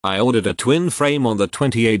I ordered a twin frame on the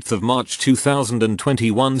 28th of March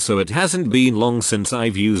 2021, so it hasn't been long since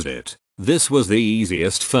I've used it. This was the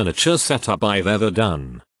easiest furniture setup I've ever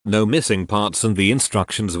done. No missing parts and the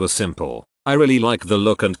instructions were simple. I really like the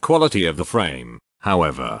look and quality of the frame.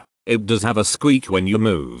 However, it does have a squeak when you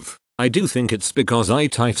move. I do think it's because I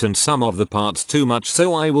tightened some of the parts too much,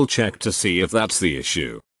 so I will check to see if that's the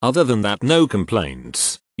issue. Other than that, no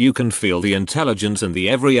complaints. You can feel the intelligence in the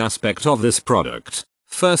every aspect of this product.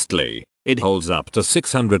 Firstly, it holds up to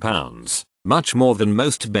 600 pounds, much more than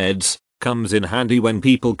most beds, comes in handy when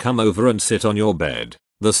people come over and sit on your bed.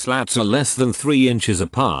 The slats are less than 3 inches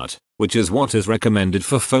apart, which is what is recommended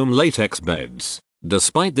for foam latex beds.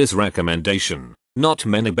 Despite this recommendation, not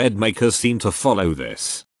many bed makers seem to follow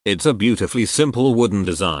this. It's a beautifully simple wooden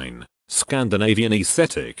design, Scandinavian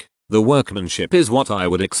aesthetic. The workmanship is what I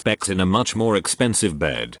would expect in a much more expensive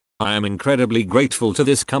bed. I am incredibly grateful to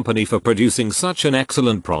this company for producing such an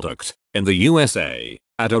excellent product in the USA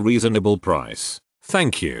at a reasonable price.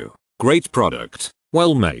 Thank you. Great product.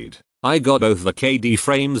 Well made. I got both the KD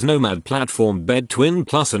Frames Nomad platform bed twin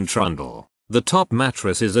plus and trundle. The top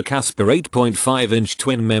mattress is a Casper 8.5 inch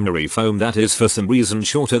twin memory foam that is for some reason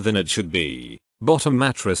shorter than it should be. Bottom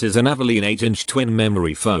mattress is an Aveline 8 inch twin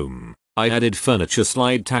memory foam. I added furniture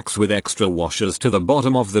slide tacks with extra washers to the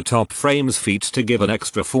bottom of the top frame's feet to give an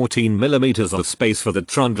extra 14mm of space for the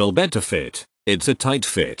trundle bed to fit. It's a tight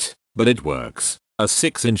fit, but it works. A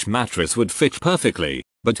 6-inch mattress would fit perfectly,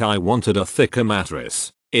 but I wanted a thicker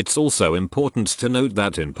mattress. It's also important to note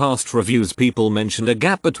that in past reviews people mentioned a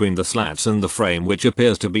gap between the slats and the frame, which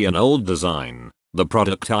appears to be an old design. The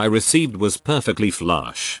product I received was perfectly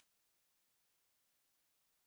flush.